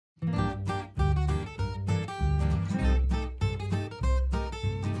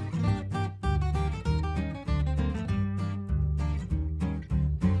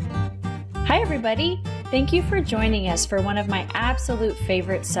Hi everybody! Thank you for joining us for one of my absolute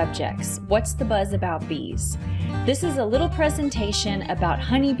favorite subjects, What's the Buzz About Bees? This is a little presentation about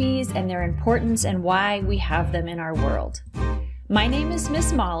honeybees and their importance and why we have them in our world. My name is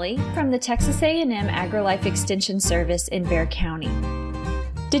Miss Molly from the Texas A&M AgriLife Extension Service in Bexar County.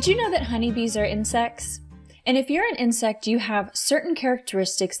 Did you know that honeybees are insects? And if you're an insect, you have certain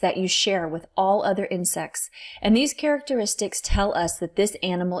characteristics that you share with all other insects. And these characteristics tell us that this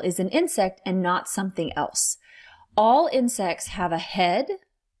animal is an insect and not something else. All insects have a head.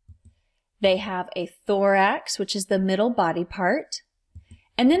 They have a thorax, which is the middle body part.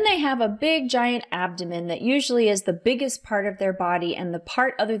 And then they have a big giant abdomen that usually is the biggest part of their body and the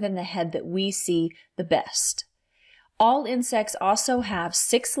part other than the head that we see the best. All insects also have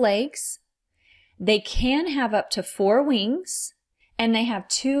 6 legs. They can have up to 4 wings, and they have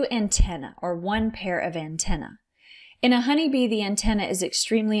 2 antennae, or 1 pair of antennae. In a honeybee, the antenna is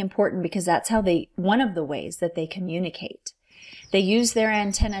extremely important because that's how one of the ways that they communicate. They use their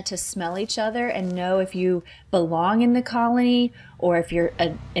antenna to smell each other and know if you belong in the colony or if you're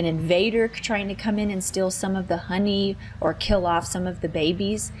an invader trying to come in and steal some of the honey or kill off some of the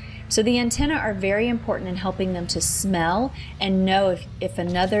babies. So the antennae are very important in helping them to smell and know if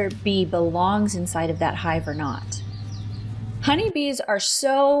another bee belongs inside of that hive or not. Honeybees are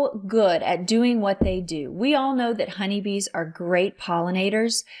so good at doing what they do. We all know that honeybees are great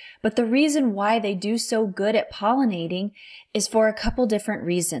pollinators, but the reason why they do so good at pollinating is for a couple different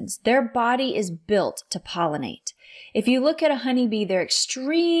reasons. Their body is built to pollinate. If you look at a honeybee, they're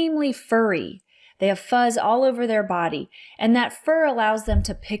extremely furry. They have fuzz all over their body, and that fur allows them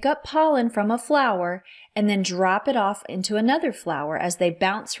to pick up pollen from a flower and then drop it off into another flower as they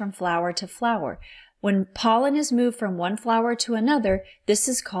bounce from flower to flower. When pollen is moved from one flower to another, this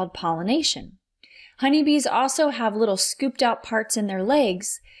is called pollination. Honeybees also have little scooped out parts in their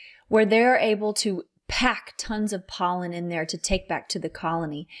legs where they're able to pack tons of pollen in there to take back to the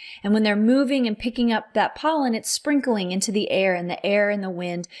colony. And when they're moving and picking up that pollen, it's sprinkling into the air, and the air and the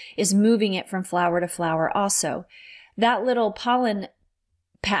wind is moving it from flower to flower also. That little pollen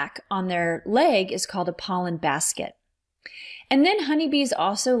pack on their leg is called a pollen basket. And then honeybees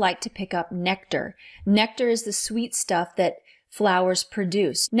also like to pick up nectar. Nectar is the sweet stuff that flowers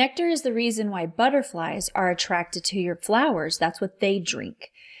produce. Nectar is the reason why butterflies are attracted to your flowers. That's what they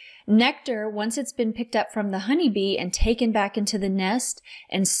drink. Nectar, once it's been picked up from the honeybee and taken back into the nest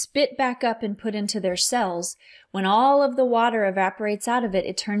and spit back up and put into their cells, when all of the water evaporates out of it,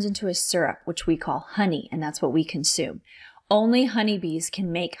 it turns into a syrup, which we call honey, and that's what we consume. Only honeybees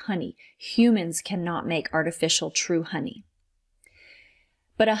can make honey. Humans cannot make artificial true honey.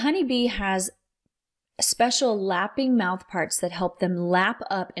 But a honeybee has special lapping mouth parts that help them lap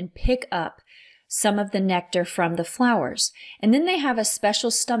up and pick up some of the nectar from the flowers. And then they have a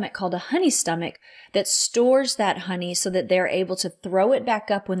special stomach called a honey stomach that stores that honey so that they're able to throw it back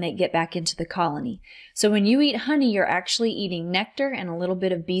up when they get back into the colony. So when you eat honey, you're actually eating nectar and a little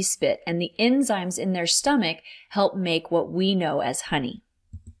bit of bee spit, and the enzymes in their stomach help make what we know as honey.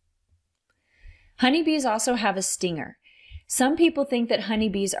 Honeybees also have a stinger. Some people think that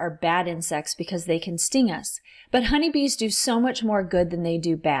honeybees are bad insects because they can sting us, but honeybees do so much more good than they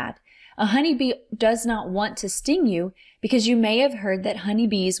do bad. A honeybee does not want to sting you because you may have heard that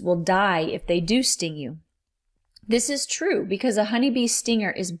honeybees will die if they do sting you. This is true because a honeybee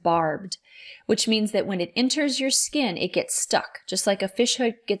stinger is barbed, which means that when it enters your skin, it gets stuck, just like a fish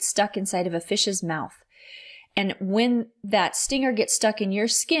hook gets stuck inside of a fish's mouth. And when that stinger gets stuck in your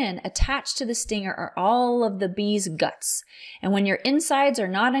skin, attached to the stinger are all of the bee's guts. And when your insides are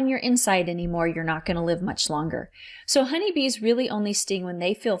not on your inside anymore, you're not going to live much longer. So honeybees really only sting when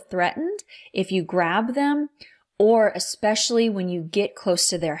they feel threatened, if you grab them, or especially when you get close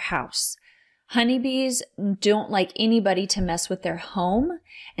to their house. Honeybees don't like anybody to mess with their home.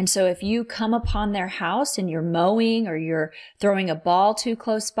 And so if you come upon their house and you're mowing or you're throwing a ball too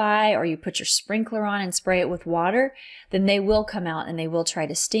close by or you put your sprinkler on and spray it with water, then they will come out and they will try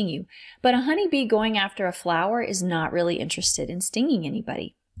to sting you. But a honeybee going after a flower is not really interested in stinging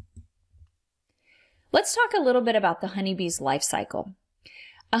anybody. Let's talk a little bit about the honeybee's life cycle.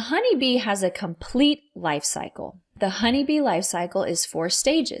 A honeybee has a complete life cycle. The honeybee life cycle is 4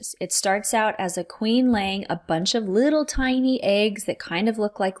 stages. It starts out as a queen laying a bunch of little tiny eggs that kind of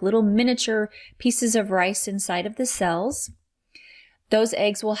look like little miniature pieces of rice inside of the cells. Those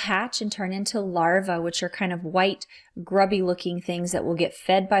eggs will hatch and turn into larvae, which are kind of white, grubby looking things that will get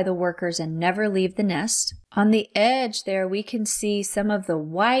fed by the workers and never leave the nest. On the edge there, we can see some of the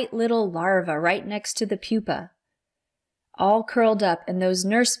white little larvae right next to the pupa, all curled up, and those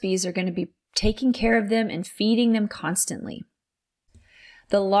nurse bees are going to be taking care of them and feeding them constantly.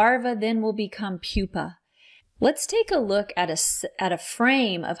 The larva then will become pupa. Let's take a look at a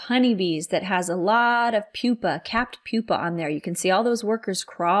frame of honeybees that has a lot of pupa, capped pupa on there. You can see all those workers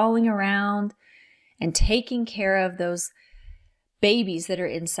crawling around and taking care of those babies that are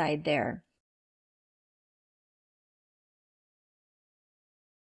inside there.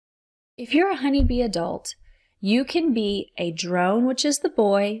 If you're a honeybee adult, you can be a drone, which is the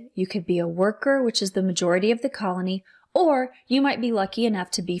boy, you could be a worker, which is the majority of the colony, or you might be lucky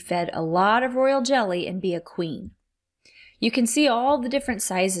enough to be fed a lot of royal jelly and be a queen. You can see all the different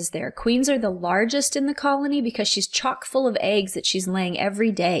sizes there. Queens are the largest in the colony because she's chock full of eggs that she's laying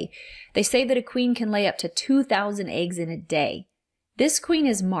every day. They say that a queen can lay up to 2,000 eggs in a day. This queen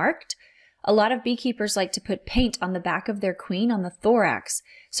is marked. A lot of beekeepers like to put paint on the back of their queen on the thorax,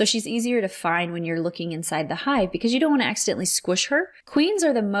 so she's easier to find when you're looking inside the hive because you don't want to accidentally squish her. Queens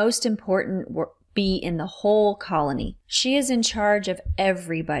are the most important bee in the whole colony. She is in charge of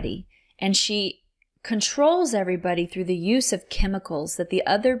everybody, and she controls everybody through the use of chemicals that the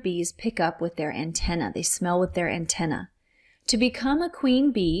other bees pick up with their antenna. They smell with their antenna. To become a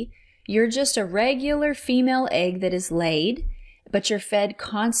queen bee, you're just a regular female egg that is laid, but you're fed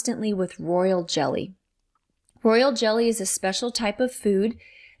constantly with royal jelly. Royal jelly is a special type of food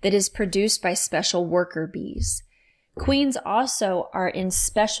that is produced by special worker bees. Queens also are in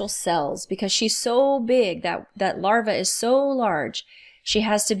special cells because she's so big, that larva is so large. She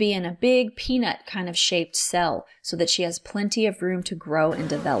has to be in a big peanut kind of shaped cell so that she has plenty of room to grow and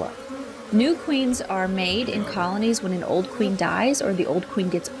develop. New queens are made in colonies when an old queen dies or the old queen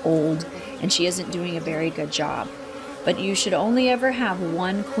gets old and she isn't doing a very good job. But you should only ever have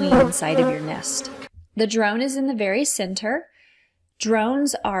one queen inside of your nest. The drone is in the very center.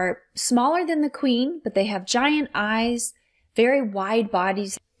 Drones are smaller than the queen, but they have giant eyes, very wide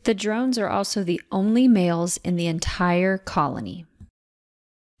bodies. The drones are also the only males in the entire colony.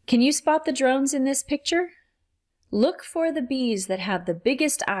 Can you spot the drones in this picture? Look for the bees that have the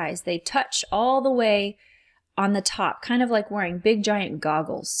biggest eyes. They touch all the way on the top, kind of like wearing big giant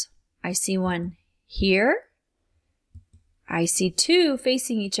goggles. I see one here. I see two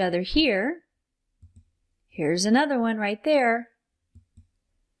facing each other here. Here's another one right there.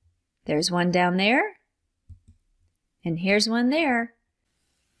 There's one down there. And here's one there.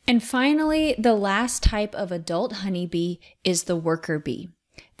 And finally, the last type of adult honeybee is the worker bee.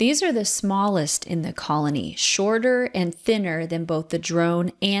 These are the smallest in the colony, shorter and thinner than both the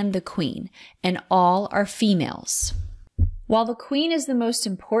drone and the queen, and all are females. While the queen is the most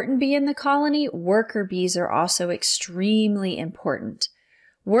important bee in the colony, worker bees are also extremely important.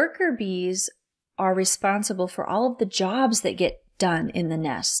 Worker bees are responsible for all of the jobs that get done in the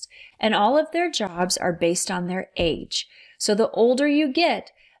nest, and all of their jobs are based on their age. So the older you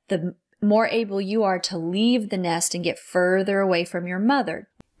get, the more able you are to leave the nest and get further away from your mother.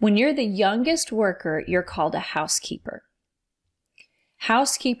 When you're the youngest worker, you're called a housekeeper.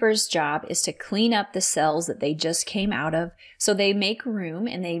 Housekeeper's job is to clean up the cells that they just came out of, so they make room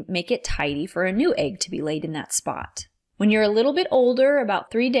and they make it tidy for a new egg to be laid in that spot. When you're a little bit older,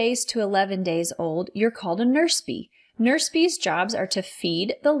 about 3 days to 11 days old, you're called a nurse bee. Nurse bees' jobs are to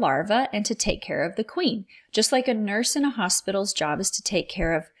feed the larva and to take care of the queen. Just like a nurse in a hospital's job is to take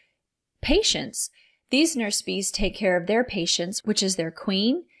care of patients, these nurse bees take care of their patients, which is their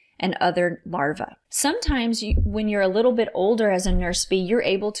queen and other larvae. Sometimes when you're a little bit older as a nurse bee, you're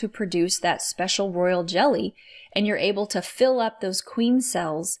able to produce that special royal jelly, and you're able to fill up those queen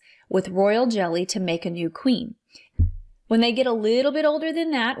cells with royal jelly to make a new queen. When they get a little bit older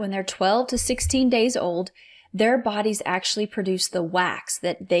than that, when they're 12 to 16 days old, their bodies actually produce the wax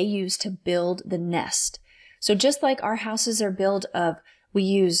that they use to build the nest. So just like our houses are built of, we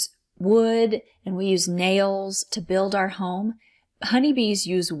use wood and we use nails to build our home, honeybees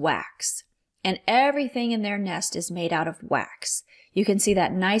use wax, and everything in their nest is made out of wax. You can see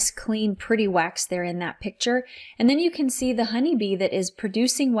that nice, clean, pretty wax there in that picture. And then you can see the honeybee that is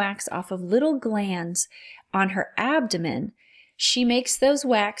producing wax off of little glands on her abdomen. She makes those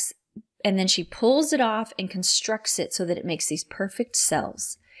wax and then she pulls it off and constructs it so that it makes these perfect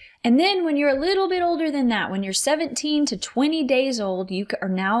cells. And then when you're a little bit older than that, when you're 17 to 20 days old, you are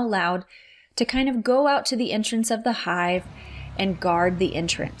now allowed to kind of go out to the entrance of the hive and guard the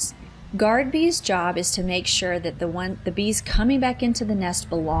entrance. Guard bees' job is to make sure that the bees coming back into the nest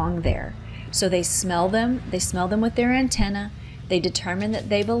belong there. So they smell them with their antenna, they determine that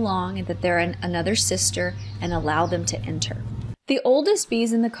they belong and that they're another sister, and allow them to enter. The oldest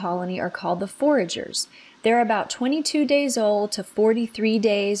bees in the colony are called the foragers. They're about 22 days old to 43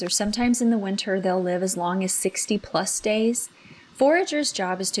 days, or sometimes in the winter they'll live as long as 60 plus days. Foragers'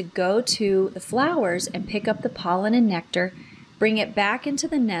 job is to go to the flowers and pick up the pollen and nectar Bring it back into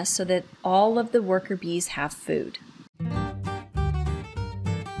the nest so that all of the worker bees have food.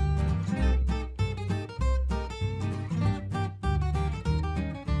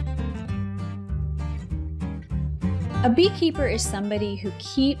 A beekeeper is somebody who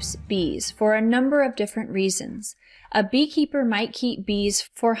keeps bees for a number of different reasons. A beekeeper might keep bees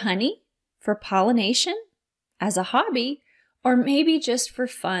for honey, for pollination, as a hobby, or maybe just for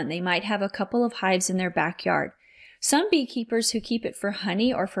fun. They might have a couple of hives in their backyard. Some beekeepers who keep it for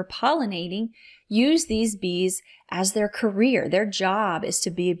honey or for pollinating use these bees as their career. Their job is to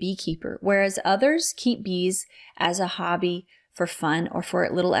be a beekeeper, whereas others keep bees as a hobby for fun or for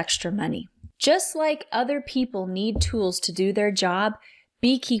a little extra money. Just like other people need tools to do their job,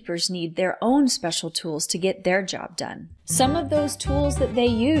 beekeepers need their own special tools to get their job done. Some of those tools that they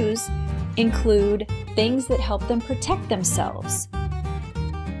use include things that help them protect themselves.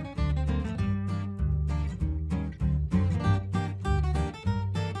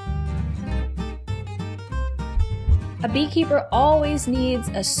 A beekeeper always needs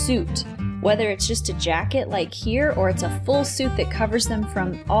a suit, whether it's just a jacket like here or it's a full suit that covers them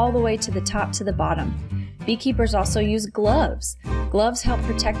from all the way to the top to the bottom. Beekeepers also use gloves. Gloves help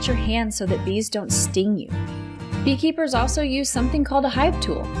protect your hands so that bees don't sting you. Beekeepers also use something called a hive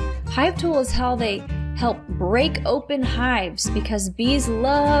tool. Hive tool is how they help break open hives because bees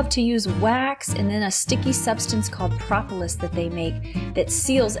love to use wax and then a sticky substance called propolis that they make that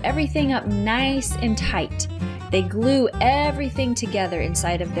seals everything up nice and tight. They glue everything together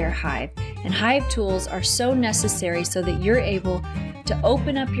inside of their hive, and hive tools are so necessary so that you're able to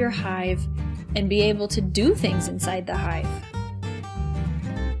open up your hive and be able to do things inside the hive.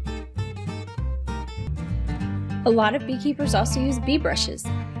 A lot of beekeepers also use bee brushes.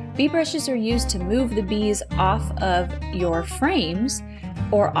 Bee brushes are used to move the bees off of your frames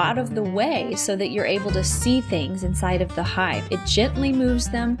or out of the way so that you're able to see things inside of the hive. It gently moves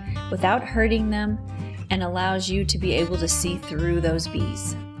them without hurting them and allows you to be able to see through those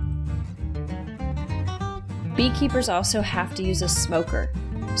bees. Beekeepers also have to use a smoker.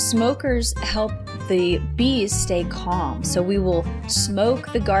 Smokers help the bees stay calm, so we will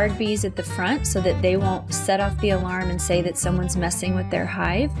smoke the guard bees at the front so that they won't set off the alarm and say that someone's messing with their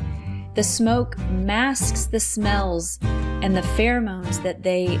hive. The smoke masks the smells and the pheromones that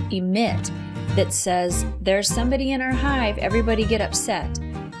they emit that says, there's somebody in our hive, everybody get upset.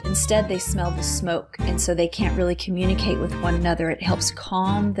 Instead, they smell the smoke, and so they can't really communicate with one another. It helps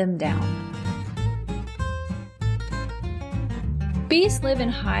calm them down. Bees live in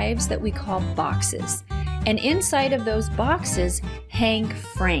hives that we call boxes, and inside of those boxes hang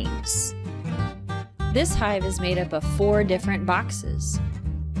frames. This hive is made up of 4 different boxes.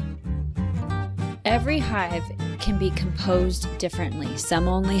 Every hive can be composed differently. Some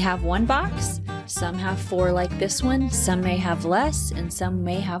only have 1 box, some have 4 like this one, some may have less, and some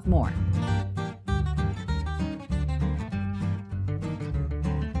may have more.